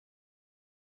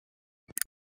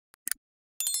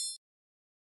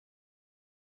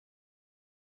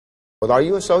Well, are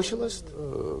you a socialist?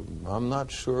 I'm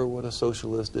not sure what a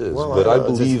socialist is, Well, but I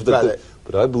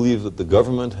believe that the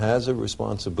government has a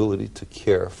responsibility to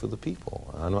care for the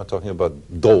people. I'm not talking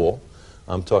about dole.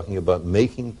 I'm talking about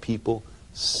making people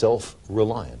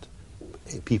self-reliant,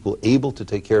 people able to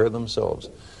take care of themselves.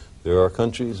 There are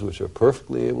countries which are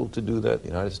perfectly able to do that. The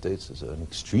United States is an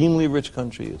extremely rich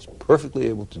country. It's perfectly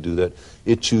able to do that.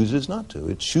 It chooses not to.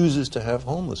 It chooses to have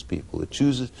homeless people.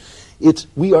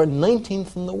 We are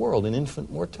 19th in the world in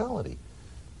infant mortality.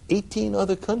 18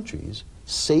 other countries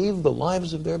save the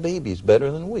lives of their babies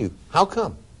better than we. How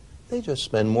come? They just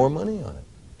spend more money on it.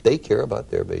 They care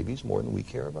about their babies more than we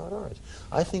care about ours.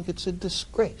 I think it's a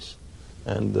disgrace.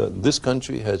 And this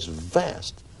country has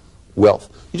vast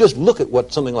wealth. You just look at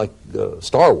what something like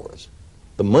Star Wars.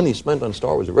 The money spent on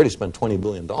Star Wars, already spent $20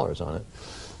 billion on it.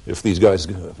 If these guys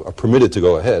are permitted to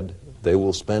go ahead, they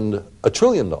will spend $1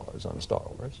 trillion on Star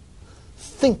Wars.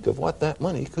 Think of what that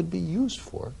money could be used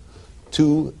for,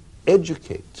 to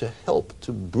educate, to help,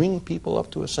 to bring people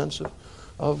up to a sense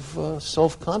of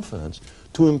self-confidence,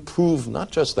 to improve not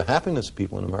just the happiness of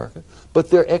people in America, but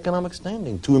their economic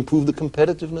standing, to improve the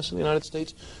competitiveness of the United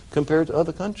States compared to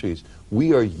other countries.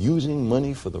 We are using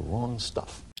money for the wrong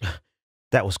stuff.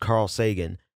 That was Carl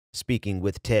Sagan speaking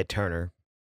with Ted Turner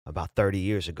about 30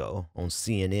 years ago on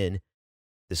CNN.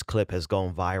 This clip has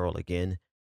gone viral again,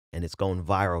 and it's gone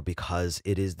viral because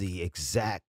it is the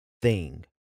exact thing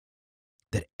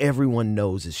that everyone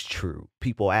knows is true.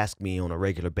 People ask me on a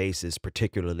regular basis,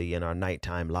 particularly in our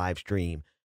nighttime live stream,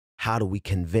 how do we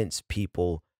convince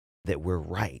people that we're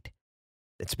right?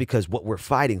 It's because what we're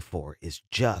fighting for is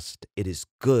just, it is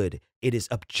good, it is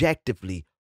objectively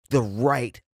the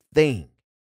right thing.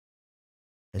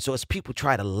 And so as people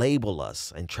try to label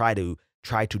us and try to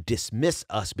dismiss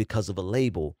us because of a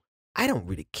label, I don't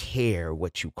really care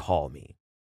what you call me.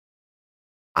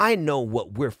 I know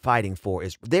what we're fighting for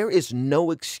is there is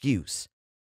no excuse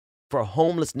for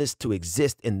homelessness to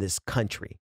exist in this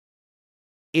country.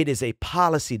 It is a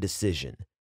policy decision.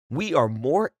 We are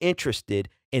more interested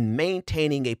in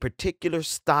maintaining a particular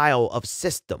style of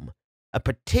system, a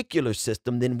particular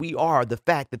system, than we are the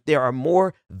fact that there are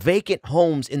more vacant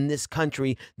homes in this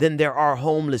country than there are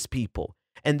homeless people.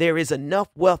 And there is enough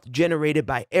wealth generated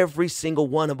by every single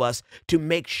one of us to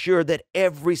make sure that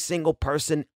every single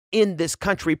person in this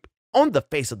country, on the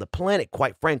face of the planet,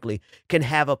 quite frankly, can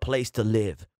have a place to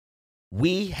live.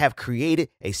 We have created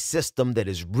a system that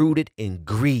is rooted in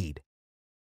greed.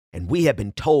 And we have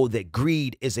been told that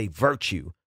greed is a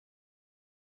virtue.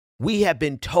 We have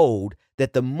been told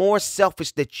that the more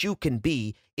selfish that you can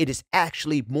be, it is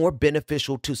actually more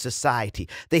beneficial to society.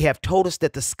 They have told us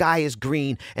that the sky is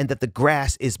green and that the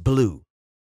grass is blue.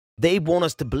 They want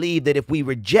us to believe that if we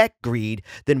reject greed,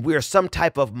 then we're some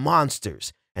type of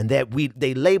monsters, and that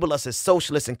they label us as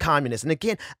socialists and communists. And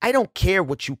again, I don't care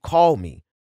what you call me,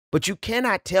 but you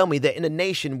cannot tell me that in a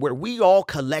nation where we all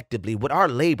collectively, with our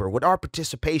labor, with our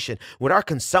participation, with our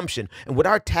consumption, and with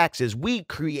our taxes, we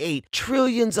create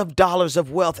trillions of dollars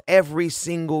of wealth every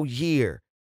single year.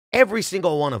 Every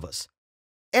single one of us.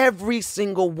 Every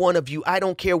single one of you. I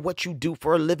don't care what you do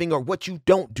for a living or what you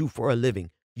don't do for a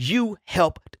living. You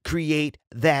helped create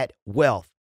that wealth.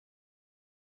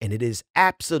 And it is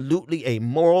absolutely a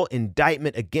moral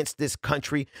indictment against this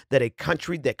country that a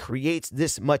country that creates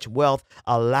this much wealth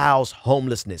allows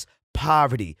homelessness,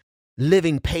 poverty,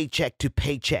 living paycheck to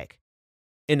paycheck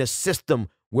in a system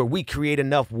where we create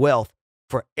enough wealth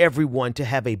for everyone to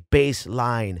have a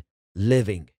baseline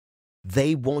living.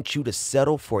 They want you to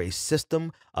settle for a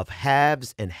system of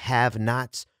haves and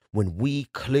have-nots when we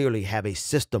clearly have a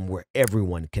system where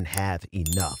everyone can have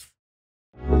enough.